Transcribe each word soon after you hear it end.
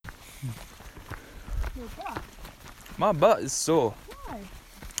your butt? My butt is sore. Why?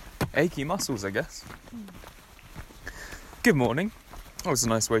 Achy muscles, I guess. Good morning. That was a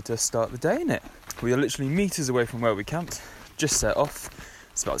nice way to start the day, innit? We are literally metres away from where we camped. Just set off.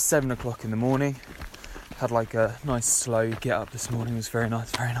 It's about 7 o'clock in the morning. Had like a nice slow get up this morning. It was very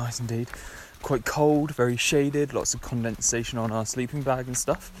nice indeed. Quite cold, very shaded, lots of condensation on our sleeping bag and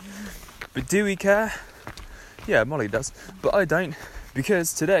stuff. But do we care? Yeah, Molly does. But I don't,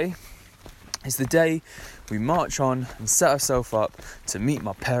 because today is the day we march on and set ourselves up to meet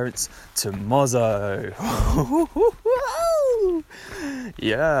my parents to Mozzo.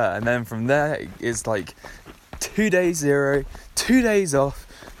 Yeah, and then from there it's like 2 days 0, 2 days off,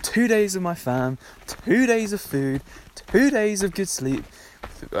 2 days with my fam, 2 days of food, 2 days of good sleep,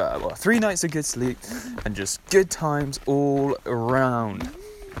 3 nights of good sleep, and just good times all around.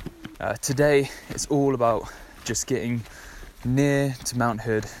 Today it's all about just getting near to Mount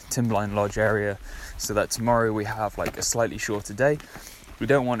Hood, Timberline Lodge area, so that tomorrow we have like a slightly shorter day. We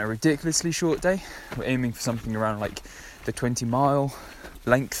don't want a ridiculously short day. We're aiming for something around like the 20-mile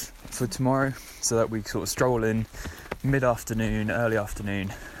length for tomorrow, so that we sort of stroll in mid-afternoon, early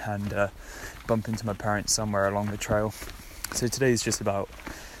afternoon, and bump into my parents somewhere along the trail. So today is just about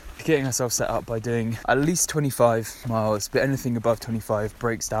getting ourselves set up by doing at least 25 miles, but anything above 25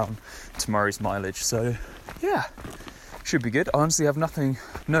 breaks down tomorrow's mileage. So yeah, should be good. I honestly have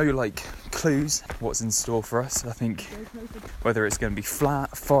no like clues what's in store for us. I think whether it's going to be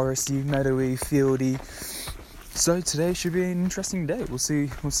flat, foresty, meadowy, fieldy. So today should be an interesting day. We'll see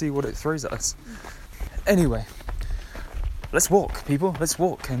what it throws at us. Anyway, let's walk, people. Let's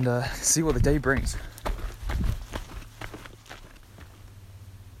walk and see what the day brings.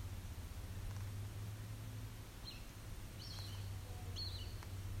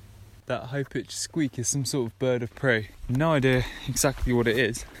 That high-pitched squeak is some sort of bird of prey. No idea exactly what it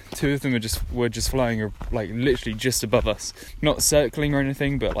is. 2 of them were just flying, like literally just above us. Not circling or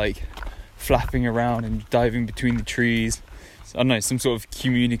anything, but like flapping around and diving between the trees. I don't know, some sort of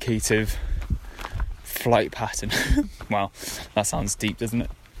communicative flight pattern. Wow, that sounds deep, doesn't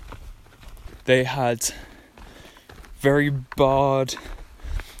it? They had very barred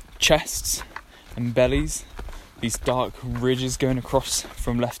chests and bellies. These dark ridges going across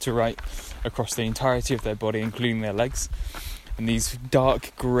from left to right across the entirety of their body, including their legs, and these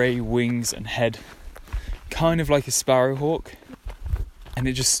dark grey wings and head, kind of like a sparrowhawk. And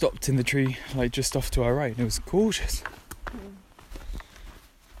it just stopped in the tree, like just off to our right, and it was gorgeous.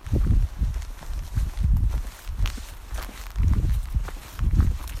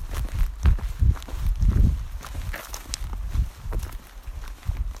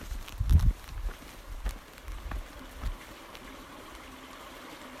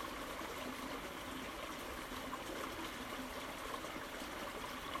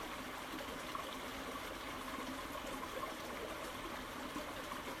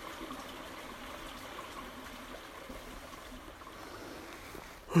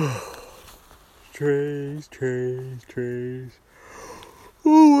 Trees.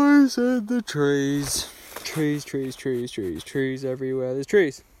 Always in the trees. Trees everywhere. There's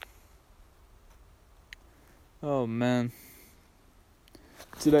trees. Oh man.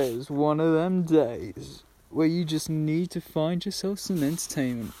 Today is one of them days where you just need to find yourself some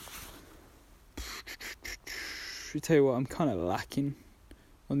entertainment. I tell you what, I'm kind of lacking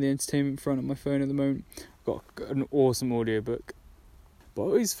on the entertainment front on my phone at the moment. I've got an awesome audiobook. But I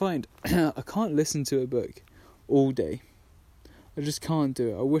always find I can't listen to a book all day. I just can't do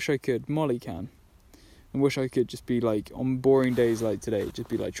it. I wish I could. Molly can. I wish I could just be like, on boring days like today, just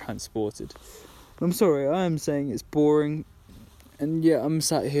be like transported. I'm sorry, I am saying it's boring. And yeah, I'm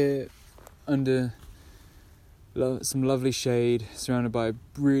sat here under some lovely shade, surrounded by a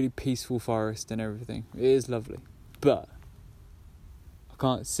really peaceful forest and everything. It is lovely. But I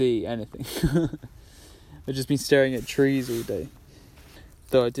can't see anything. I've just been staring at trees all day.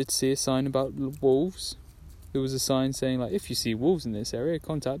 Though I did see a sign about wolves. There was a sign saying, like, if you see wolves in this area,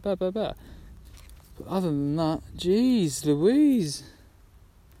 contact blah, blah, blah. But other than that, jeez Louise,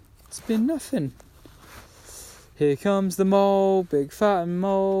 it's been nothing. Here comes the mole, big fat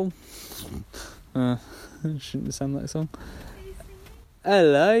mole. Shouldn't have sounded like a song.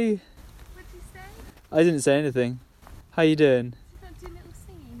 Hello. What did you say? I didn't say anything. How you doing? Did you not do a little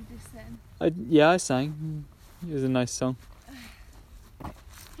singing just then? I sang. It was a nice song.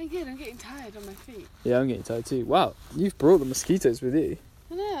 I'm good, I'm getting tired on my feet. Yeah, I'm getting tired too. Wow, you've brought the mosquitoes with you.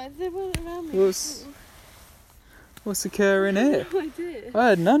 I know, they weren't around me. What's occurring here? No idea. I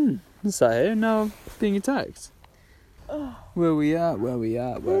had none sat here, now I'm being attacked. Oh. Where we at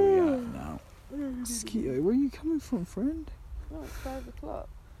now? Mosquito, where are you coming from, friend? Oh, it's 5 o'clock.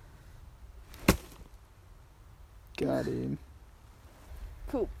 Got him.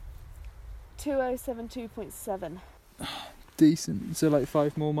 Cool. 2072.7. Decent. So like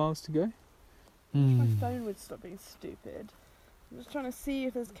 5 more miles to go? My phone would stop being stupid. I'm just trying to see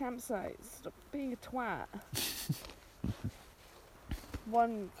if there's campsites. Stop being a twat.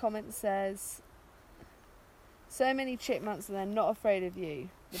 One comment says, so many chipmunks and they're not afraid of you.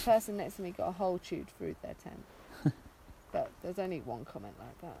 The person next to me got a hole chewed through their tent. But there's only one comment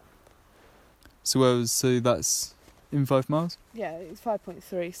like that. So that's in 5 miles? Yeah, it's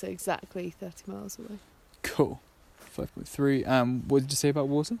 5.3, so exactly 30 miles away. Cool. 5.3. What did you say about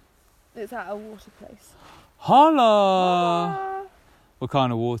water? It's at a water place. Holla! What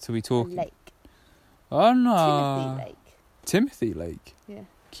kind of water are we A talking? lake. Oh no. Timothy Lake. Timothy Lake. Yeah.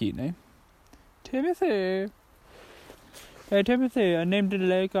 Cute name. Timothy. Hey Timothy, I named the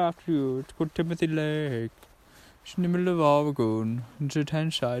lake after you. It's called Timothy Lake. It's in the middle of Oregon. It's a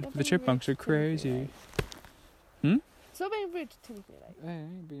Tenside, but the chipmunks are crazy. Stop being rude to Timothy Lake. Hey, I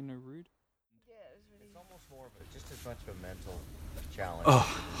ain't being no rude. Yeah, it was really... It's almost more of a, just as much of a mental challenge.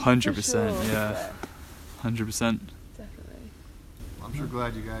 Oh, 100%, For sure, yeah. 100%. Definitely. I'm sure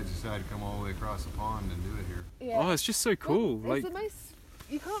glad you guys decided to come all the way across the pond and do it here. Yeah. Oh, it's just so cool. Well, Like, it's the most...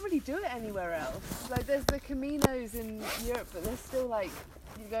 You can't really do it anywhere else. Like, there's the Caminos in Europe, but there's still, like,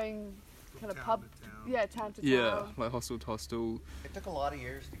 you're going kind of Town pub... to town. Yeah, town to yeah, town. like hostel to hostel. It took a lot of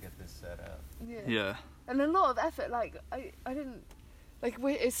years to get this set up. Yeah. And a lot of effort. Like, I didn't... Like,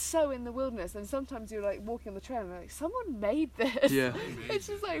 it's so in the wilderness, and sometimes you're, like, walking on the trail, and like, someone made this. Yeah. It's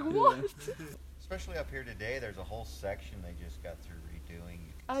just like, what? Especially up here today, there's a whole section they just got through redoing.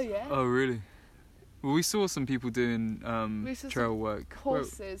 You can Oh, see yeah? Oh, really? Well, we saw some people doing We saw trail some work.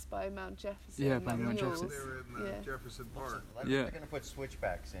 Horses by Mount Jefferson. Yeah, like by Mount mules. Jefferson. They were in Yeah. Jefferson Park. Yeah. They're going to put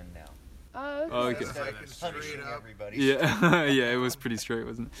switchbacks in now. Oh, okay. Oh, okay. Instead of Straight punishing up. everybody. Yeah, yeah, it was pretty straight,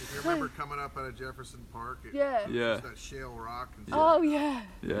 wasn't it? If you remember coming up out of Jefferson Park, it Yeah. Yeah. was that shale rock. And Oh, yeah.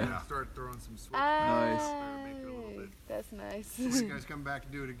 Yeah. Start throwing some switch. Nice. Aye, that's nice. You guys come back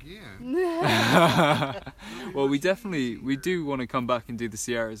and do it again. Well, we do want to come back and do the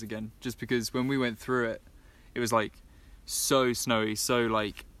Sierras again, just because when we went through it, it was like so snowy, so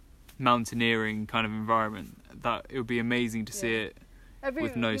like mountaineering kind of environment that it would be amazing to see Yeah. it.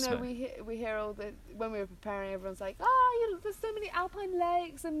 With no snow. we hear all the when we were preparing, everyone's like, there's so many alpine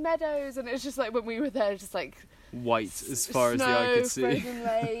lakes and meadows, and it's just like when we were there, just like White as far as the snow, eye could see. frozen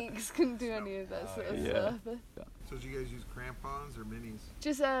lakes, couldn't do any of that sort of Yeah. stuff. So did you guys use crampons or minis?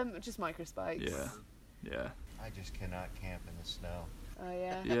 Just micro spikes. Yeah, yeah, I just cannot camp in the snow. Oh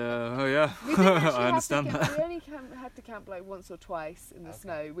yeah. yeah. Oh yeah. We didn't actually I understand have to that. We only had to camp like once or twice in the Okay.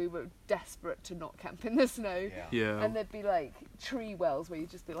 snow. We were desperate to not camp in the snow. Yeah. Yeah. And there'd be like tree wells where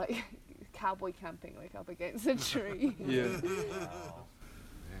you'd just be like cowboy camping like up against a tree. Yeah. Wow.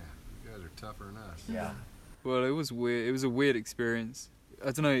 Yeah, you guys are tougher than us. Yeah. Well, it was weird. It was a weird experience.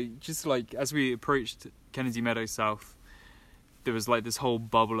 I don't know. Just like as we approached Kennedy Meadows South, there was like this whole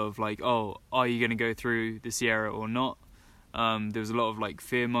bubble of like, oh, are you going to go through the Sierra or not? There was a lot of like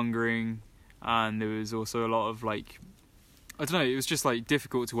fear mongering, and there was also a lot of like, I don't know. It was just like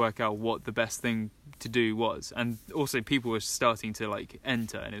difficult to work out what the best thing to do was, and also people were starting to like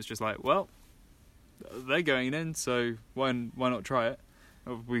enter, and it was just like, well, they're going in, so why not try it?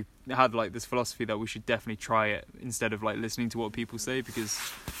 We had like this philosophy that we should definitely try it instead of like listening to what people say, because,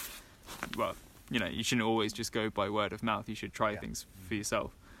 well, you know, you shouldn't always just go by word of mouth. You should try things for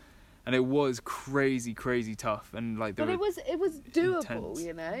yourself. And it was crazy tough, and like But it was doable, intense.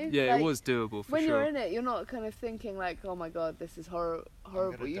 you know. Yeah, Like, it was doable for when sure. you're in it, you're not kind of thinking like, oh my god, this is horrible.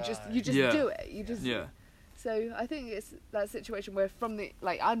 gonna You just die. do it. You just Yeah, So I think it's that situation where from the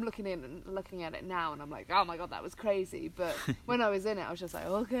like I'm looking at it now and I'm like, oh my god, that was crazy. But when I was in it, I was just like,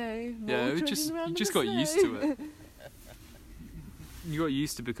 okay. yeah. more It trudging just around you in just the got used snow. to it. You got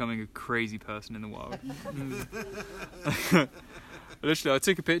used to becoming a crazy person in the wild. Literally, I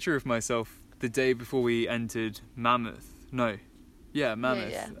took a picture of myself the day before we entered Mammoth. Mammoth. Yeah.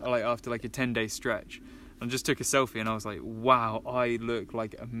 Like after like a 10-day stretch. And just took a selfie, and I was like, wow, I look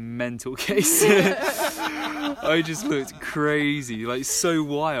like a mental case. I just looked crazy, like so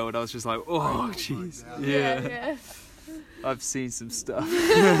wild. I was just like, oh, jeez. Yeah. I've seen some stuff.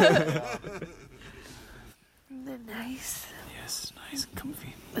 They're nice. Yes, nice and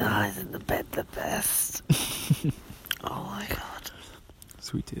comfy. Oh, isn't the bed the best? Oh my god.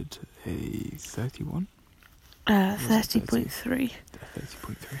 So we did a 31? 30.3.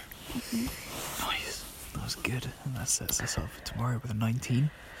 30.3. Nice. That was good. And that sets us up for tomorrow with a 19.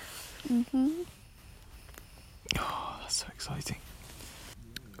 Oh, that's so exciting.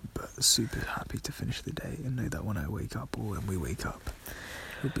 But super happy to finish the day and know that when I wake up, or when we wake up,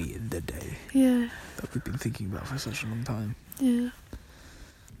 It'll be the day Yeah. that we've been thinking about for such a long time. Yeah.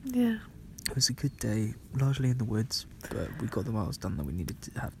 Yeah. It was a good day, largely in the woods, but we got the miles done that we needed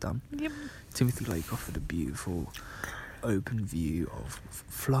to have done. Yep. Timothy Lake offered a beautiful open view of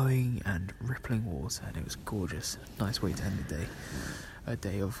flowing and rippling water, and it was gorgeous. Nice way to end the day. A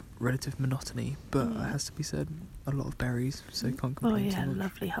day of relative monotony, but it has to be said, a lot of berries, so can't Oh complain yeah, too much.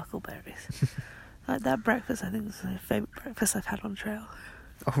 lovely huckleberries. Like that breakfast, I think was my favourite breakfast I've had on trail.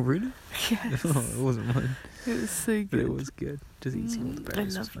 Oh really? Yes. Oh, it wasn't mine, It was so but good. it was good. Just eating all the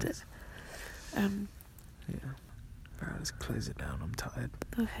berries. I was loved nice. it. Yeah. Alright, let's close it down. I'm tired.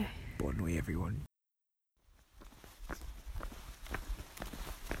 Okay. Bonne nuit, everyone.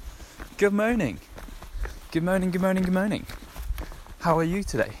 Good morning. Good morning, good morning, good morning. How are you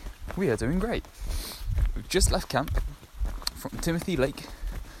today? We are doing great. We've just left camp from Timothy Lake.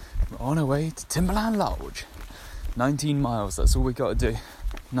 We're on our way to Timberland Lodge. 19 miles, that's all we got to do.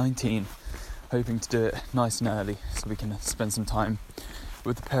 19. Hoping to do it nice and early so we can spend some time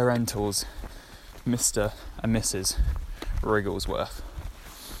with the parentals, Mr. and Mrs. Wrigglesworth.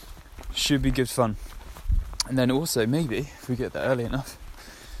 Should be good fun. And then also, maybe, if we get there early enough,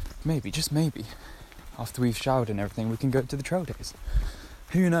 maybe, just maybe, after we've showered and everything, we can go to the trail days.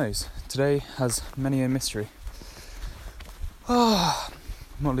 Who knows? Today has many a mystery.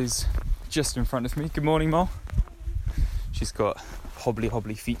 Molly's just in front of me. Good morning, Moll. She's got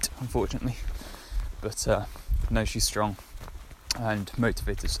hobbly feet, unfortunately. But no, she's strong and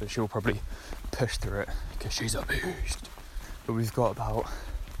motivated, so she'll probably push through it because she's a beast. But we've got about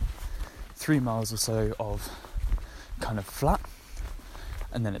 3 miles or so of kind of flat,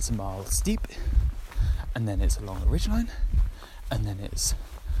 and then it's a mile steep, and then it's along a ridgeline, and then it's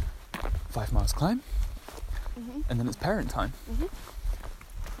 5 miles climb, and then it's parent time.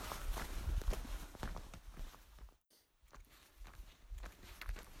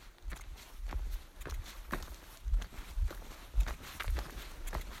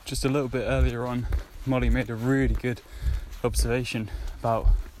 Just a little bit earlier on, Molly made a really good observation about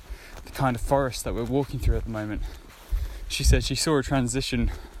the kind of forest that we're walking through at the moment. She said she saw a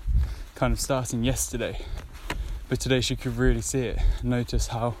transition kind of starting yesterday, but today she could really see it and notice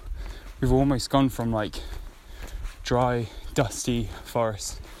how we've almost gone from like dry, dusty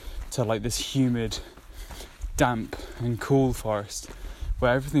forest to like this humid, damp and cool forest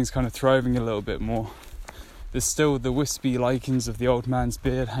where everything's kind of thriving a little bit more. There's still the wispy lichens of the old man's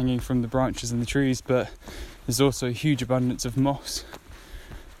beard hanging from the branches in the trees, but there's also a huge abundance of moss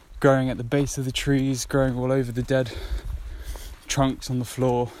growing at the base of the trees, growing all over the dead trunks on the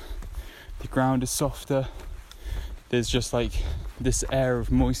floor. The ground is softer. There's just like this air of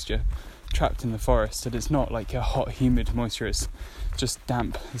moisture trapped in the forest, and it's not like a hot, humid moisture, it's just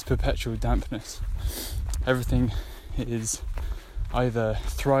damp, this perpetual dampness. Everything is either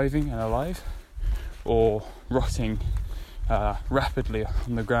thriving and alive or rotting rapidly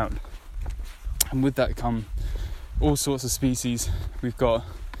on the ground. And with that come all sorts of species. We've got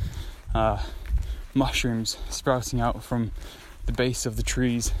mushrooms sprouting out from the base of the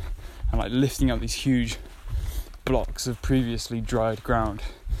trees and like lifting up these huge blocks of previously dried ground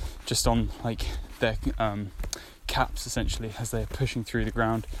just on like their caps essentially as they're pushing through the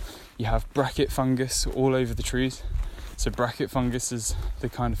ground. You have bracket fungus all over the trees. So bracket fungus is the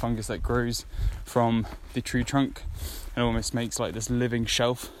kind of fungus that grows from the tree trunk and almost makes like this living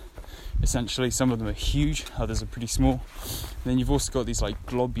shelf. Essentially, some of them are huge, others are pretty small. And then you've also got these like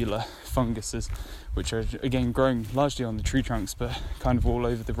globular funguses, which are again growing largely on the tree trunks, but kind of all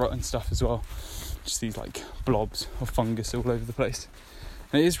over the rotten stuff as well. Just these like blobs of fungus all over the place.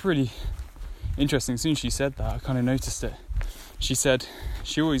 And it is really interesting. As soon as she said that, I kind of noticed it. She said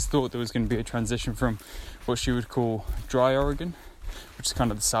she always thought there was going to be a transition from what she would call dry Oregon, which is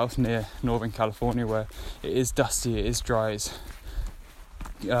kind of the south near Northern California, where it is dusty, it is dry, it's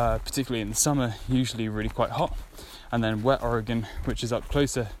particularly in the summer usually really quite hot, and then wet Oregon, which is up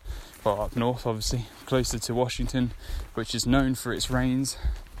closer, well up north obviously, closer to Washington, which is known for its rains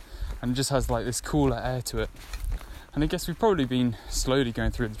and just has like this cooler air to it. And I guess we've probably been slowly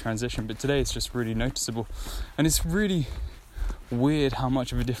going through the transition, but today it's just really noticeable, and it's really weird how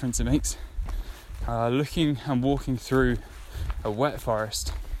much of a difference it makes. Looking and walking through a wet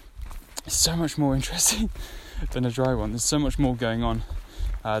forest is so much more interesting than a dry one. There's so much more going on.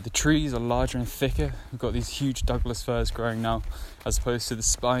 The trees are larger and thicker. We've got these huge Douglas firs growing now, as opposed to the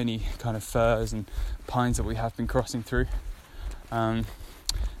spiny kind of firs and pines that we have been crossing through.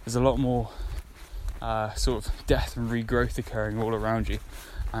 There's a lot more sort of death and regrowth occurring all around you,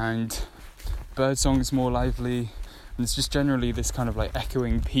 and birdsong is more lively, and it's just generally this kind of like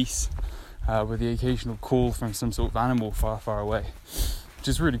echoing peace with the occasional call from some sort of animal far away. which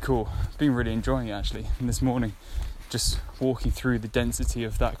is really cool. Been really enjoying it actually. And this morning, just walking through the density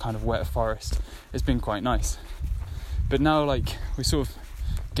of that kind of wet forest, it's been quite nice. But now, like, we sort of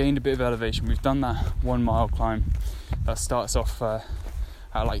gained a bit of elevation. We've done that 1 mile climb that starts off at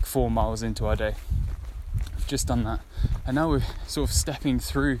like 4 miles into our day. We've just done that, and now we're sort of stepping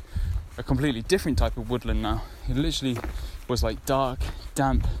through a completely different type of woodland now. It literally was like dark,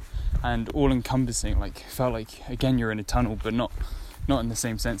 damp, and all-encompassing. Like, felt like, again, you're in a tunnel, but not in the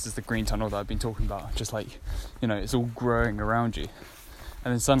same sense as the green tunnel that I've been talking about. Just like, you know, it's all growing around you.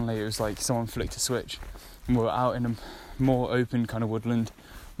 And then suddenly it was like someone flicked a switch and we were out in a more open kind of woodland.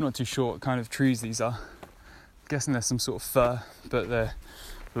 I'm not too sure what kind of trees these are. I'm guessing they're some sort of fir, but they're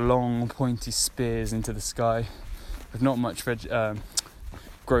long pointy spears into the sky with not much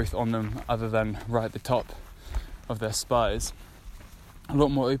growth on them other than right at the top of their spires. A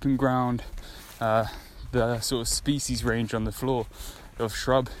lot more open ground. The sort of species range on the floor of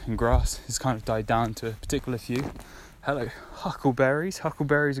shrub and grass has kind of died down to a particular few. Hello, huckleberries.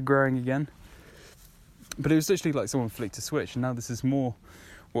 Huckleberries are growing again. But it was literally like someone flicked a switch, and now this is more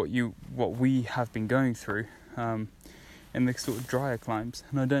what we have been going through in the sort of drier climbs.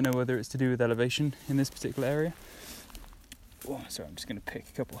 And I don't know whether it's to do with elevation in this particular area. Oh, sorry, I'm just going to pick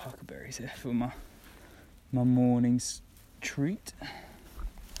a couple of huckleberries here for my morning's treat.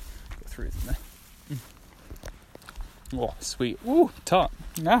 Got 3 of them there. Oh, sweet. Ooh, tart.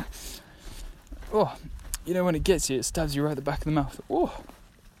 Ah. Oh, you know when it gets you, it stabs you right at the back of the mouth. Oh.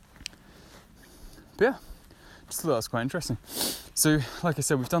 But yeah, just thought that was quite interesting. So, like I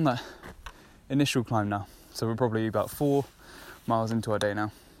said, we've done that initial climb now. So we're probably about 4 miles into our day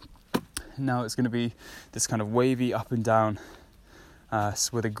now. Now it's going to be this kind of wavy up and down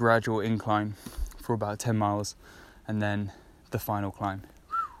with a gradual incline for about 10 miles and then the final climb.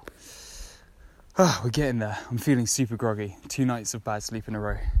 We're getting there. I'm feeling super groggy. 2 nights of bad sleep in a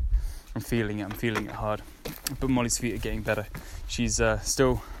row. I'm feeling it hard. But Molly's feet are getting better. She's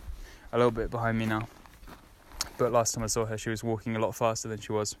still a little bit behind me now. But last time I saw her, she was walking a lot faster than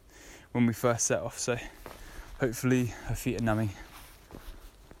she was when we first set off. So hopefully her feet are numbing.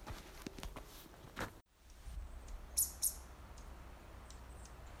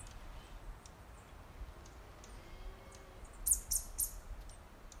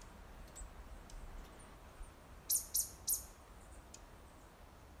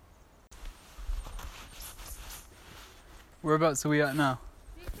 Whereabouts are we at now?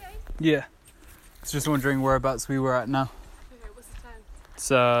 UK? Yeah. I was just wondering whereabouts we were at now. Okay, what's the time?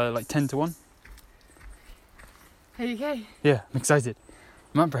 It's like 10 to 1. Hey, UK? Yeah, I'm excited.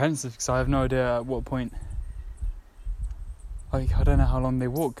 I'm apprehensive because I have no idea at what point. Like, I don't know how long they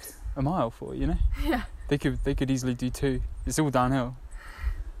walk a mile for, you know? Yeah. They could easily do 2. It's all downhill.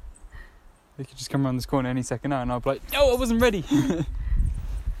 They could just come around this corner any second now and I'll be like, no, I wasn't ready.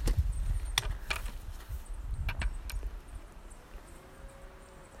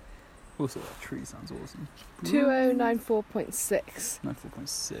 Also, that tree sounds awesome. 2094.6.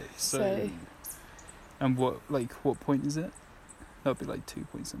 94.6. So- And what point is it? That would be like 2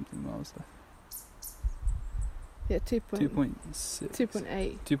 point something miles there. Yeah, 2.6. 2.6.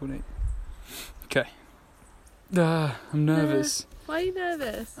 2.8. 2.8. Okay. I'm nervous. Why are you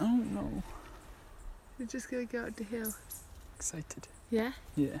nervous? I don't know. You're just going to go up the hill. Excited. Yeah?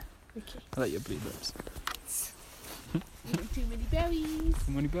 Yeah. Okay. I like your blue lips. Not too many berries.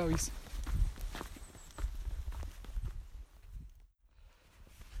 How many berries?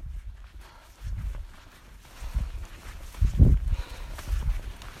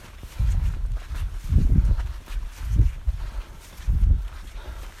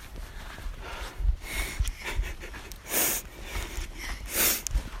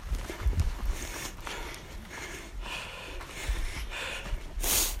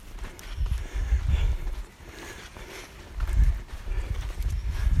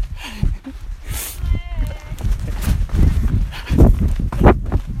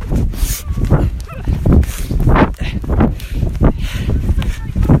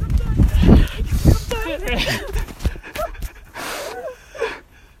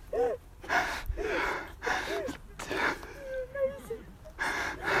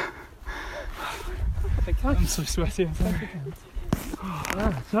 I'm so sweaty. I'm sorry.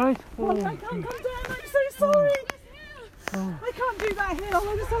 Sorry? Oh, I can't come down, I'm so sorry. I can't do that hill,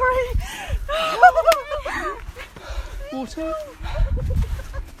 I'm sorry. Water?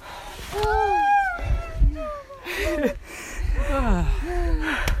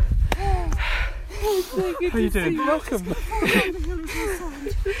 How you doing? Welcome.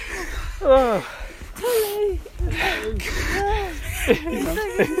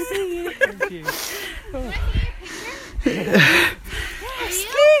 Thank you.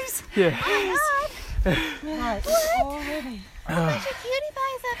 pies! Yeah. Right, all ready. Bunch of cutie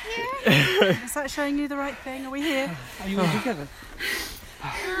pies up here. Is that showing you the right thing? Are we here? Are you all together?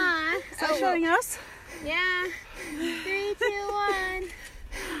 Is that showing us? Yeah. 3, 2, 1.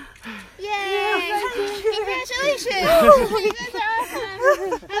 Yay! Congratulations! You guys are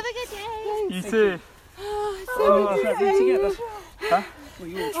awesome. Have a good day. You too. Travelling together? Huh? Were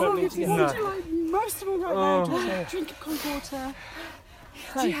you all travelling together? No. Like most of them right now. Do you want a drink of cold water?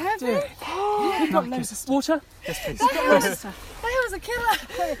 Do you have it? Oh, we've got loads of stuff. Water? Yes, please. We've got loads of stuff. That was a killer.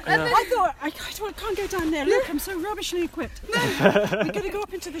 I thought, I can't go down there. Look, I'm so rubbishly equipped. No, we're going to go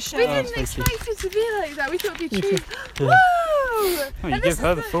up into the We shed. didn't expect it to be like that. We thought it'd be true. Woo! Oh, you And give this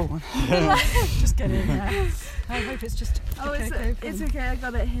her is the full one. Just get in there. I hope it's just Oh, okay. it's okay. I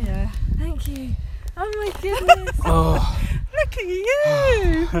got it here. Yeah. Thank you. Oh my goodness. Oh, Look at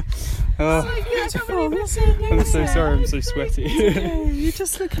you! oh, Thank you. I can't Beautiful. believe it's so I'm so sorry. I'm so sweaty. You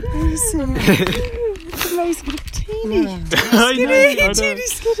just look amazing. It's amazing. You look teeny. I know. Teeny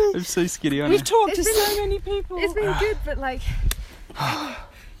skitty. I'm so skitty. I know. We've talked to It's been- so many people. It's been good, but like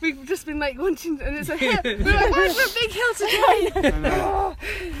we've just been like wanting, and it's a hill. We're like, where's the big hill today? I know.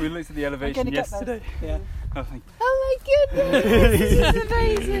 We looked at the gonna elevation get yesterday. Yeah. Oh, thank Oh my goodness, this is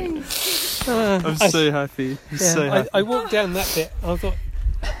amazing. you. I'm so happy. I'm so happy. I walked down that bit. I thought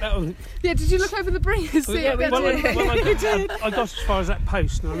that was. Yeah, did you look over the brink and see it? When I got as far as that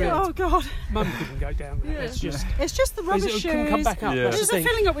post, and I realised Oh God! Mum couldn't go down there. Yeah. It's just It's just the rubbish it shoes. couldn't come back up. Yeah. That's It's the just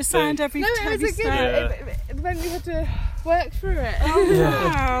thing. filling up with sand every No, it every was a good. step. When we had to work through it.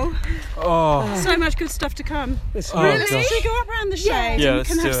 Wow! Oh, So much good stuff to come. It's Oh, Really? gosh. Should we go up round the shade Yeah, and we let's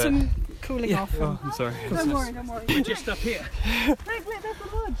can have do it. some cooling off? oh, I'm sorry. Don't worry, don't worry. just up here. Wait, there's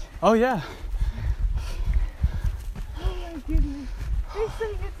the lodge. Oh yeah. Oh my goodness. It's so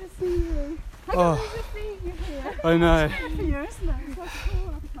good to see you. I Oh. can't believe we're seeing you here. I know. For you, isn't it? It's so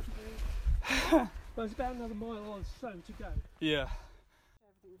cool. Well, it's about another mile or so to go. Yeah.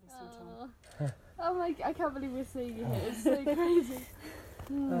 Oh my! I can't believe we're seeing you here. It's so crazy.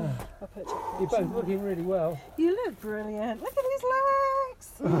 You're both looking really well. You look brilliant. Look at these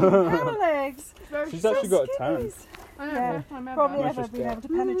legs. How legs? She's actually got a tan. I know. Yeah, first time ever. Probably Nice ever just been get- able to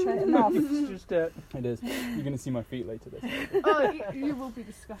penetrate enough. It's just It is. You're gonna see my feet later. This. Oh, you will be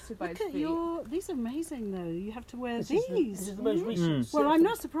disgusted by Look his at feet. your. These are amazing though. You have to wear this these. is the most recent. Mm. Well, I'm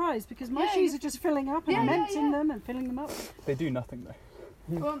not surprised because my Yeah, shoes you- are just filling up and Yeah, I'm yeah, emptying yeah. them and filling them up. They do nothing though.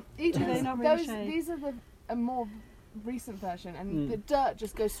 Well, each Do of they those, not really those shade? these are a more recent version, and Mm. the dirt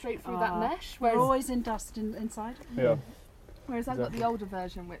just goes straight through that Ah, mesh. We're Whereas, always in dust inside. Yeah. whereas I've got the exactly. older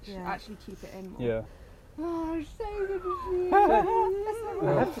version, which Yeah. actually keep it in more. Yeah. Oh, it's so good to see you.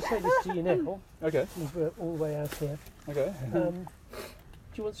 I have to say this to you now, Okay. as we're all the way out here. Okay. Do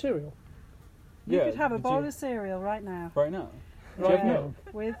you want cereal? You Yeah, could have a did bowl you- of cereal right now. Right now. Right Yeah. now.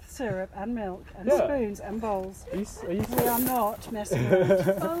 With syrup and milk and Yeah. spoons and bowls. Are you We are not messing around.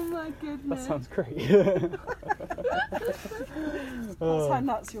 Oh my That goodness. sounds great. That's how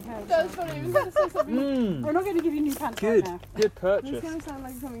nuts your parents That was are. funny. I was going to say something. Mm. We're not going to give you new pants Good. right now. Good It's purchase. going to sound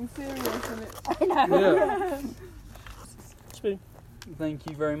like something serious, and it's I know. Yeah. Spoon. Thank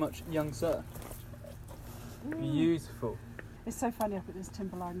you very much, young sir. Beautiful. It's so funny up at this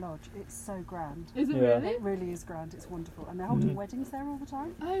Timberline Lodge. It's so grand. Is it Yeah. really? It really is grand. It's wonderful. And they're holding Mhm. weddings there all the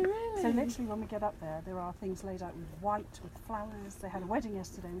time. Oh really? So literally when we get up there, there are things laid out with white, with flowers. They had a wedding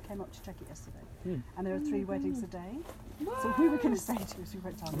yesterday. We came up to check it yesterday. Mm. And there are 3 weddings a day. Wow. So we were going to say to us, we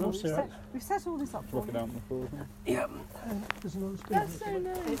went down. No "Well, syrup. we've set all this up for Drop it you. out on the floor. There's another spoon. That's so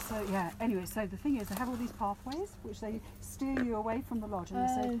nice. It's yeah. Anyway, so the thing is, they have all these pathways which they steer you away from the lodge, and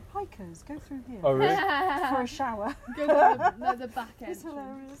they say, "Hikers, go through here Oh really? for a shower." Go to the back end. It's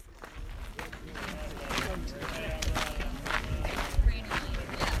hilarious.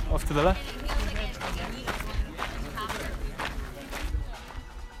 Off to the left.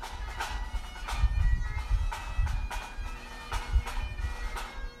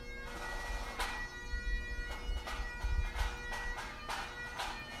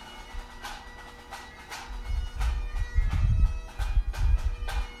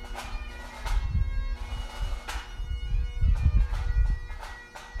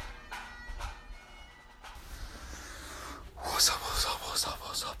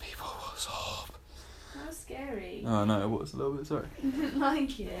 What's up, people? What's up? That was scary. Oh no, it was a little bit, sorry. I didn't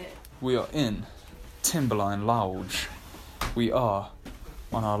like it. We are in Timberline Lodge. We are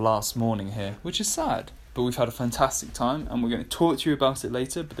on our last morning here, which is sad, but we've had a fantastic time and we're going to talk to you about it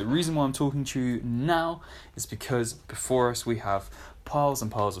later. But the reason why I'm talking to you now is because before us we have piles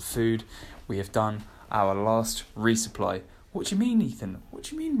and piles of food. We have done our last resupply. What do you mean, Ethan? What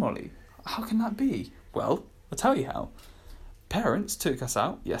do you mean, Molly? How can that be? Well, I'll tell you how. parents took us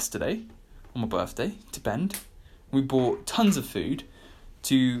out yesterday on my birthday to Bend. We bought tons of food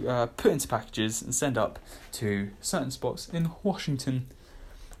to put into packages and send up to certain spots in Washington,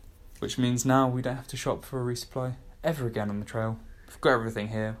 which means now we don't have to shop for a resupply ever again on the trail. We've got everything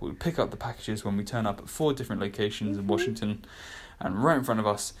here. We'll pick up the packages when we turn up at 4 different locations in Washington, and right in front of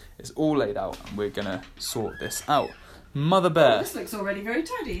us it's all laid out, and we're gonna sort this out. Mother Bear, This looks already very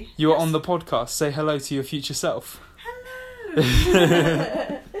tidy. you are on the podcast. Say hello to your future self.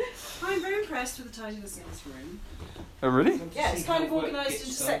 Hello. I'm very impressed with the tidiness of this room. Oh, really? Yeah, it's kind of organised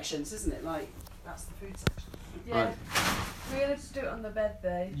into sections, isn't it? Like, that's the food section. Yeah. Right. We're going to do it on the bed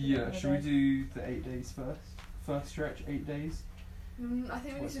though. Yeah, should we do the 8 days first? First stretch, 8 days? I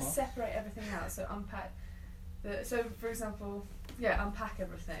think we need to What's separate everything out. So unpack so for example, unpack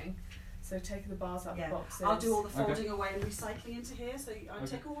everything. So take the bars out of the boxes. I'll do all the Okay. folding away and recycling into here. So I Okay.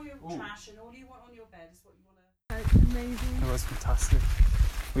 take all your Ooh. trash and all you want on your bed is what you want to. That's amazing. It was fantastic.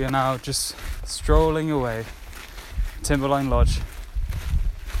 We are now just strolling away. Timberline Lodge.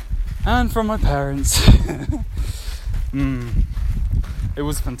 And from my parents. It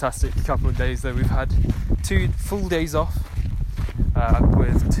was a fantastic couple of days though. We've had 2 full days off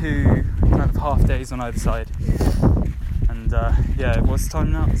with 2 kind of half days on either side. And what's the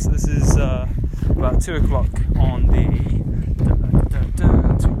time now? So this is about 2 o'clock on the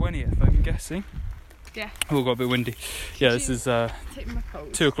 20th, I'm guessing. Yeah. Oh, got a bit windy. Yeah, this is Take my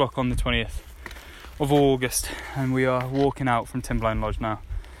coat. 2 o'clock on the 20th of August, and we are walking out from Timberline Lodge now.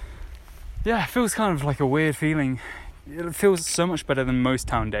 Yeah, it feels kind of like a weird feeling. It feels so much better than most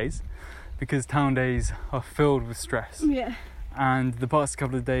town days, because town days are filled with stress. Yeah. And the past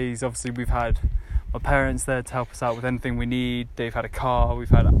couple of days, obviously, we've had my parents there to help us out with anything we need. They've had a car, we've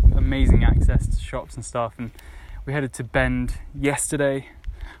had amazing access to shops and stuff, and we headed to Bend yesterday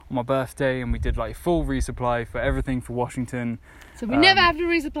on my birthday, and we did like full resupply for everything for Washington. So we never have to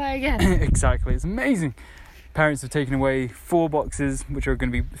resupply again. Exactly, it's amazing. Parents have taken away 4 boxes, which are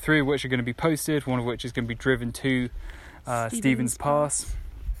going to be 3 of which are going to be posted, 1 of which is going to be driven to Stevens Pass.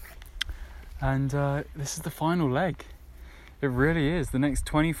 And this is the final leg. It really is. The next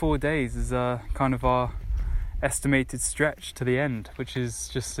 24 days is kind of our estimated stretch to the end, which is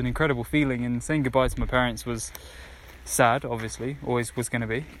just an incredible feeling. And saying goodbye to my parents was sad, obviously, always was going to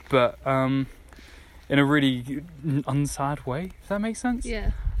be, but in a really unsad way, if that makes sense.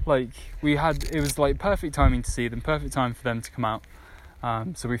 Yeah. Like, it was like perfect timing to see them, perfect time for them to come out.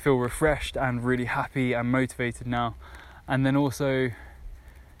 So we feel refreshed and really happy and motivated now. And then also,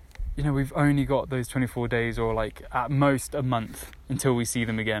 we've only got those 24 days, or like at most a month, until we see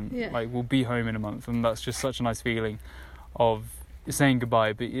them again. Yeah. Like, we'll be home in a month, and that's just such a nice feeling of saying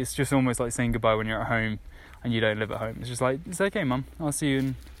goodbye. But it's just almost like saying goodbye when you're at home and you don't live at home. It's just like, it's okay, Mum, I'll see you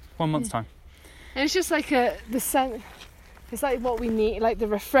in 1 month's time. And it's just like the sun. It's like what we need, like the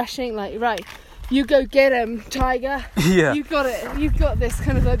refreshing, like, right, you go get him, Tiger. Yeah. You got it. You've got this,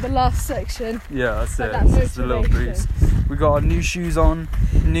 kind of like the last section. Yeah, that's Like it. that It's just a little boost. motivation. We got our new shoes on,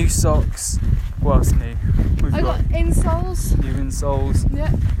 new socks. What else new? We've I got insoles. new insoles.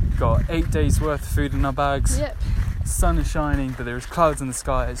 Yep. Got 8 days worth of food in our bags. Yep. The sun is shining, but there's clouds in the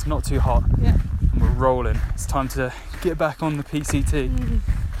sky. It's not too hot. Yep. And we're rolling. It's time to get back on the PCT.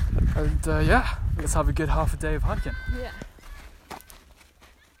 And let's have a good half a day of hiking. Yeah.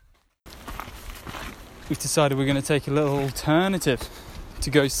 We've decided we're going to take a little alternative to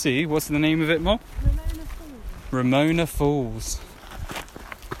go see. What's the name of it, Mo? Ramona Falls.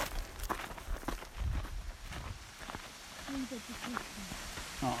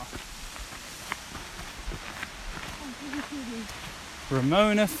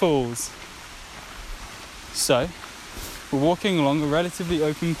 Ramona Falls. So, we're walking along a relatively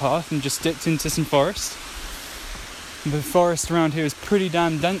open path and just dipped into some forest. The forest around here is pretty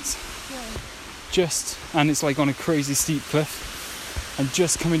damn dense. And it's like on a crazy steep cliff, and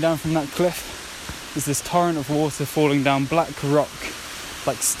just coming down from that cliff is this torrent of water falling down black rock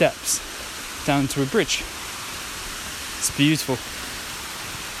like steps down to a bridge. It's beautiful.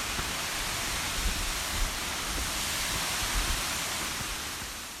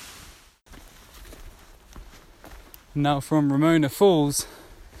 Now from Ramona Falls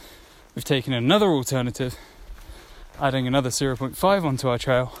we've taken another alternative, adding another 0.5 onto our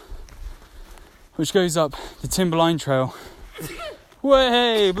trail, which goes up the Timberline Trail.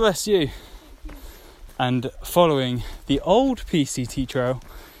 Way, bless you. And following the old PCT trail.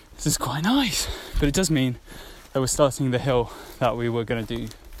 This is quite nice, but it does mean that we're starting the hill that we were going to do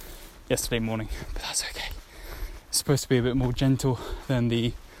yesterday morning, but that's okay. It's supposed to be a bit more gentle than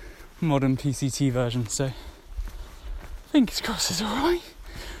the modern PCT version, so fingers crossed it's alright.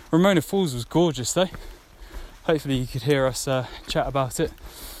 Ramona Falls was gorgeous though. hopefully you could hear us chat about it.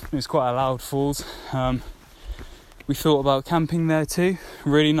 It was quite a loud falls. We thought about camping there too.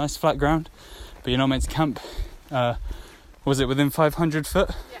 Really nice flat ground, but you're not meant to camp. Was it within 500 foot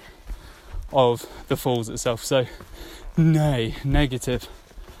of the falls itself? So negative.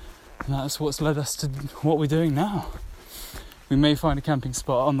 And that's what's led us to what we're doing now. We may find a camping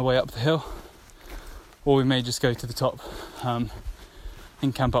spot on the way up the hill, or we may just go to the top and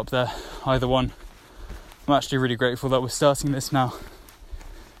camp up there. Either one. I'm actually really grateful that we're starting this now,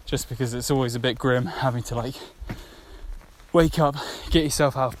 just because it's always a bit grim having to like wake up, get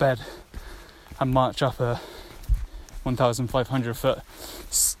yourself out of bed and march up a 1,500 foot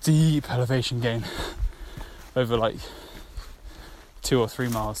steep elevation gain over like 2 or 3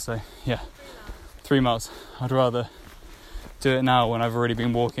 miles. So yeah, 3 miles. I'd rather do it now when I've already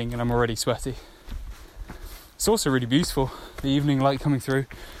been walking and I'm already sweaty. It's also really beautiful, the evening light coming through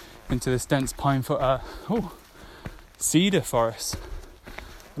into this dense cedar forest.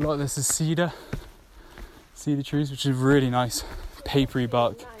 A lot of this is cedar trees, which is really nice, papery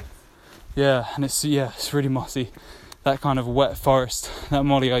bark. Yeah, and it's really mossy. That kind of wet forest that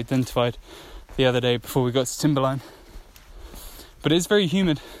Molly identified the other day before we got to Timberline. But it's very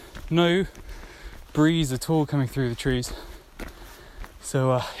humid, no breeze at all coming through the trees.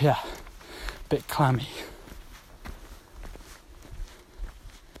 So a bit clammy.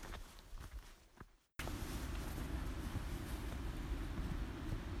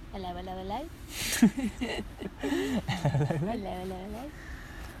 Hello, hello, hello. Hello, hello, hello.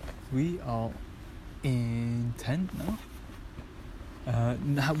 We are in tent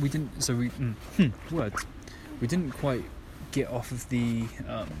now. We didn't. So words. We didn't quite get off of the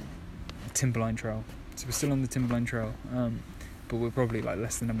Timberline Trail. So we're still on the Timberline Trail, but we're probably like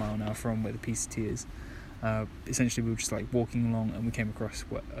less than a mile now from where the PCT is. Essentially, we were just like walking along, and we came across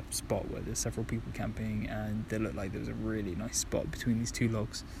a spot where there's several people camping, and they looked like there was a really nice spot between these two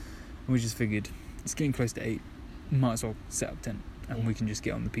logs. And we just figured it's getting close to 8. Might as well set up tent, and we can just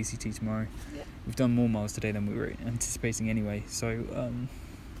get on the PCT tomorrow. Yeah. We've done more miles today than we were anticipating anyway, so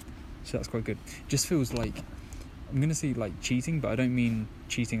that's quite good. Just feels like, I'm gonna say like cheating, but I don't mean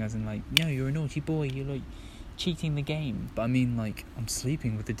cheating as in like, no, you're a naughty boy, you're like cheating the game. But I mean like, I'm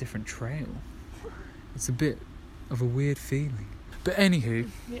sleeping with a different trail. It's a bit of a weird feeling. But anywho,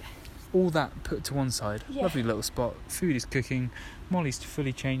 all that put to one side, lovely little spot, food is cooking, Molly's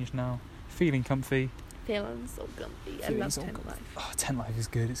fully changed now, feeling comfy. Feeling so comfy. I love tent life. Oh, tent life is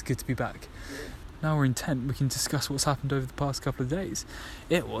good. It's good to be back. Now we're in tent, we can discuss what's happened over the past couple of days.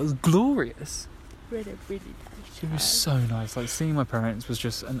 It was glorious. Really, really nice. It was so nice. Like, seeing my parents was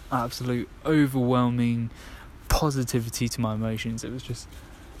just an absolute overwhelming positivity to my emotions. It was just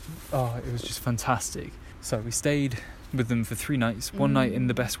fantastic. So we stayed with them for 3 nights. One night in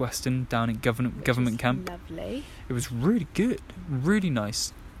the Best Western down at government camp. Lovely. It was really good. Really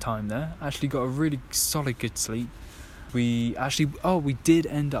nice time there. Actually got a really solid good sleep. We did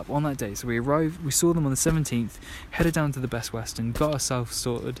end up on that day. So we arrived, we saw them on the 17th, headed down to the Best Western, got ourselves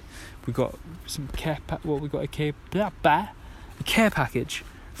sorted. We got some care package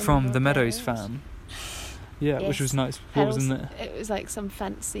from the Meadows fam. Yeah, yes. Which was nice. What was in there? It was like some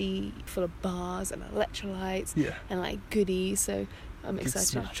fancy, full of bars and electrolytes and like goodies. So I'm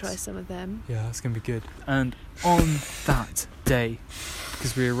excited to try some of them. Yeah, that's going to be good. And on that day,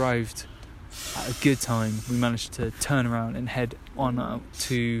 because we arrived at a good time, we managed to turn around and head on out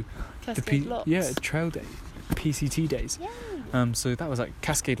to Cascade Locks. trail day, PCT days. So that was like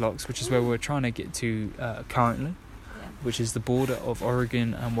Cascade Locks, which is where we're trying to get to currently. Which is the border of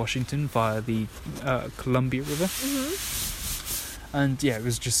Oregon and Washington via the Columbia River. And yeah, it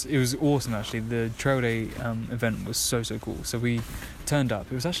was awesome actually. The trail day event was so cool. So we turned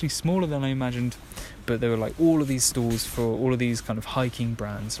up. It was actually smaller than I imagined, but there were like all of these stalls for all of these kind of hiking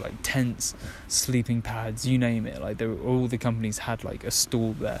brands, like tents, sleeping pads, you name it. Like all the companies had like a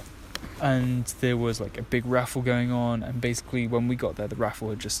stall there. And there was like a big raffle going on, and basically when we got there the raffle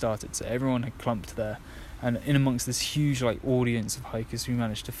had just started, so everyone had clumped there. And in amongst this huge like audience of hikers, we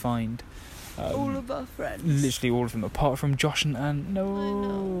managed to find all of our friends. Literally all of them, apart from Josh and Anne.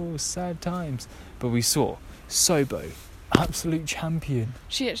 No, sad times. But we saw Sobo, absolute champion.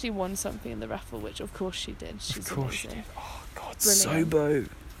 She actually won something in the raffle, which of course she did. She's of course amazing. She did. Oh God, Brilliant. Sobo,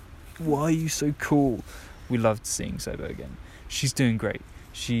 why are you so cool? We loved seeing Sobo again. She's doing great.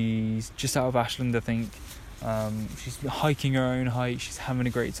 She's just out of Ashland, I think. She's hiking her own hike. She's having a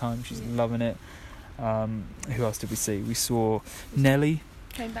great time. She's loving it. Who else did we see? We saw Nelly.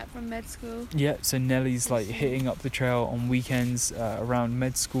 Came back from med school. Yeah, so Nelly's like hitting up the trail on weekends around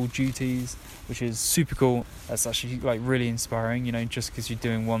med school duties, which is super cool. That's actually like really inspiring, you know, just because you're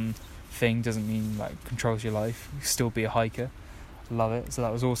doing one thing doesn't mean like controls your life. You can still be a hiker. Love it. So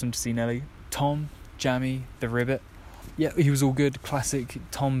that was awesome to see Nelly. Tom, Jammy, the Ribbit. Yeah, he was all good. Classic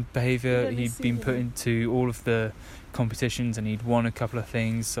Tom behaviour. He'd been put into all of the competitions and he'd won a couple of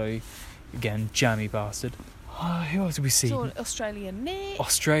things. So again, Jammy bastard. Who else did we see? Saw Australian Nick.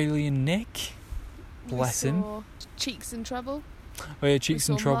 Australian Nick. Bless him. Cheeks in Trouble. Oh yeah, Cheeks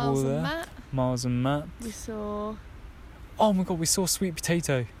in Trouble Miles there. And Matt. Miles and Matt. We saw. Oh my god, we saw Sweet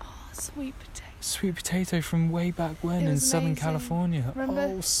Potato. Oh, Sweet Potato. Sweet Potato from way back when in Southern amazing. California.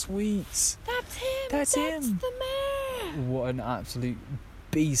 Remember? Oh, sweet. That's him. That's him. the man. What an absolute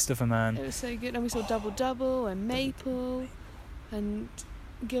beast of a man. It was so good. And we saw Double Double and Maple and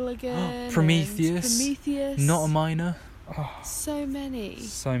Gilligan. Prometheus. And Prometheus. Not a minor. Oh, So many.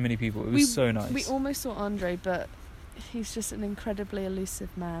 so many people. It was so nice. We almost saw Andre, but he's just an incredibly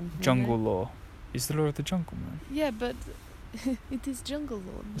elusive man. you Jungle know? Law. It's the law of the jungle, man. Yeah, but it is Jungle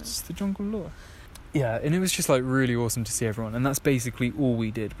Law. No? It's the jungle law. Yeah, and it was just like really awesome to see everyone, and that's basically all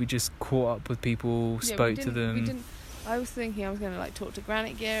we did. We just caught up with people, Yeah, spoke to them. I was thinking I was going to like talk to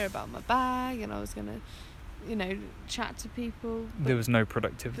Granite Gear about my bag, and I was going to, chat to people. There was no but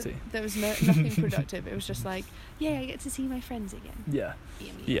productivity. there was nothing productive. It was just like, yeah, I get to see my friends again. Yeah. Yum,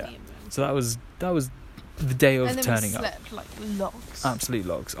 yum, Yeah. yum, yum. So that was the day of And then turning we up. slept like logs. Absolute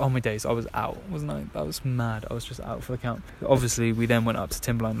logs. Oh my days, I was out, wasn't I? That was mad. I was just out for the count. Obviously, we then went up to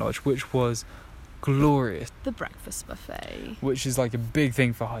Timberline Lodge, which was glorious. The breakfast buffet. Which is like a big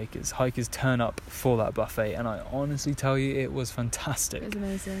thing for hikers. Hikers turn up for that buffet, and I honestly tell you, it was fantastic. It was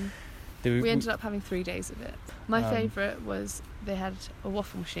amazing. We We ended up having 3 days of it. My Um, favourite was they had a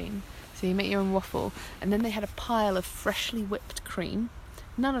waffle machine. So you make your own waffle, and then they had a pile of freshly whipped cream.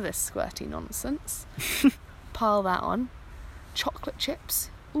 None of this squirty nonsense. Pile that on. Chocolate chips.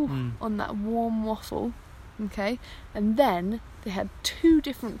 Ooh, on that warm waffle. Okay. And then they had 2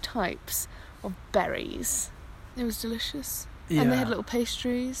 different types of berries. It was delicious. And they had little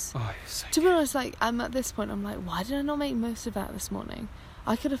pastries. Oh, so To be honest, like, I'm at this point, I'm like, why did I not make most of that this morning?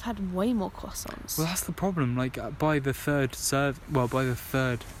 I could have had way more croissants. Well, that's the problem. Like by the third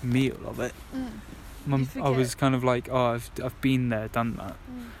meal of it, You I was forget. kind of like, oh, I've been there, done that.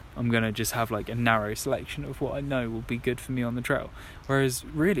 I'm gonna just have like a narrow selection of what I know will be good for me on the trail. Whereas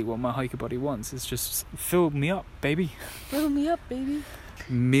really, what my hiker body wants is just fill me up, baby. Fill me up, baby.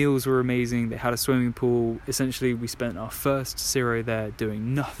 Meals were amazing. They had a swimming pool. Essentially, we spent our first Zero there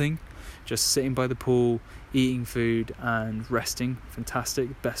doing nothing, just sitting by the pool, eating food and resting.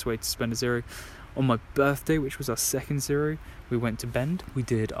 Fantastic. Best way to spend a Zero. On my birthday, which was our second Zero, we went to Bend. We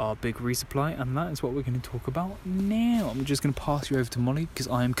did our big resupply, and that is what we're going to talk about now. I'm just going to pass you over to Molly because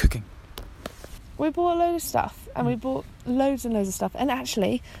I am cooking. We bought a load of stuff, and we bought loads and loads of stuff. And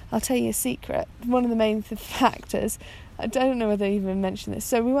actually, I'll tell you a secret. One of the main factors, I don't know whether I even mentioned this.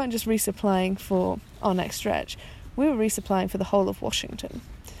 So we weren't just resupplying for our next stretch. We were resupplying for the whole of Washington.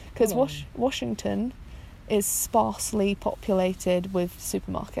 Because Washington is sparsely populated with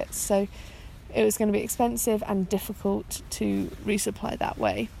supermarkets. So it was going to be expensive and difficult to resupply that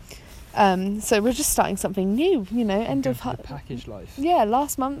way. So we're just starting something new, end of the package life. Yeah,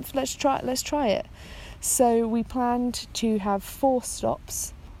 last month. Let's try it. So we planned to have 4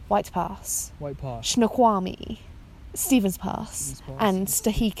 stops: White Pass, Snoqualmie, Stevens Pass, and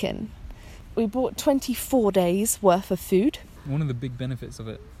Stehekin. We bought 24 days worth of food. One of the big benefits of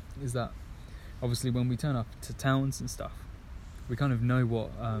it is that obviously when we turn up to towns and stuff, we kind of know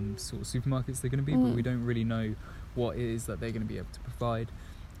what sort of supermarkets they're going to be, but we don't really know what it is that they're going to be able to provide.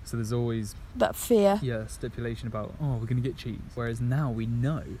 So there's always that fear. Yeah, stipulation about, we're going to get cheese. Whereas now we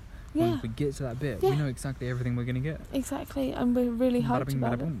know. Yeah. When we get to that bit, Yeah. we know exactly everything we're going to get. Exactly, and we're really hyped Bada bing,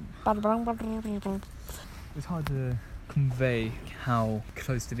 about bada boom. it. Bada bing. It's hard to convey how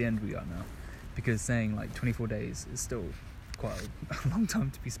close to the end we are now, because saying like 24 days is still quite a long time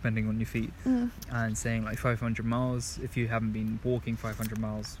to be spending on your feet. And saying like 500 miles, if you haven't been walking 500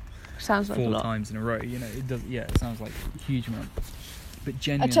 miles Sounds like a 4 lot. times in a row, it does. Yeah, it sounds like a huge amount. But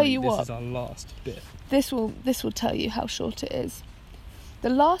genuinely, tell you this what. is our last bit. This will tell you how short it is. The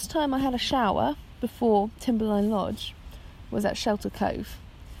last time I had a shower before Timberline Lodge was at Shelter Cove,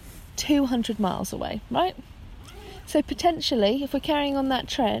 200 miles away, right? So potentially, if we're carrying on that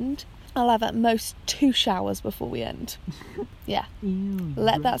trend, I'll have at most 2 showers before we end. Yeah.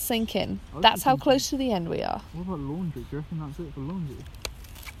 Let that sink in. That's how close to the end we are. What about laundry? Do you reckon that's it for laundry?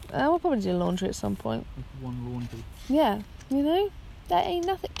 We'll probably do laundry at some point. Like 1 laundry. Yeah, that ain't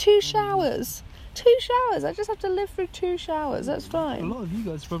nothing. 2 showers. 2 showers. I just have to live through 2 showers. That's A fine. lot of you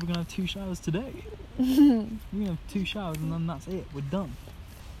guys are probably going to have 2 showers today. We're going to have 2 showers and then that's it. We're done.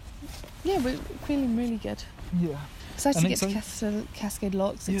 Yeah, we're feeling really good. Yeah. Excited And to get to Cascade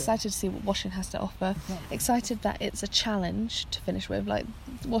Locks. Yeah. Excited to see what Washington has to offer. Excited that it's a challenge to finish with. Like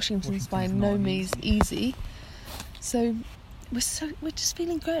Washington's by Washington's no not means easy. So we're just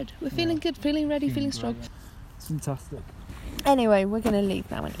feeling good. We're feeling good, feeling ready, feeling strong. It's fantastic. Anyway, we're gonna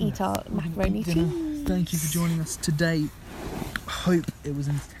leave now and eat our macaroni tea. Thank you for joining us today. Hope it was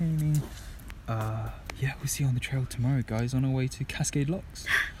entertaining. Yeah, we'll see you on the trail tomorrow, guys, on our way to Cascade Locks.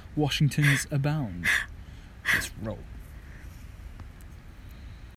 Washington's abound. Let's roll.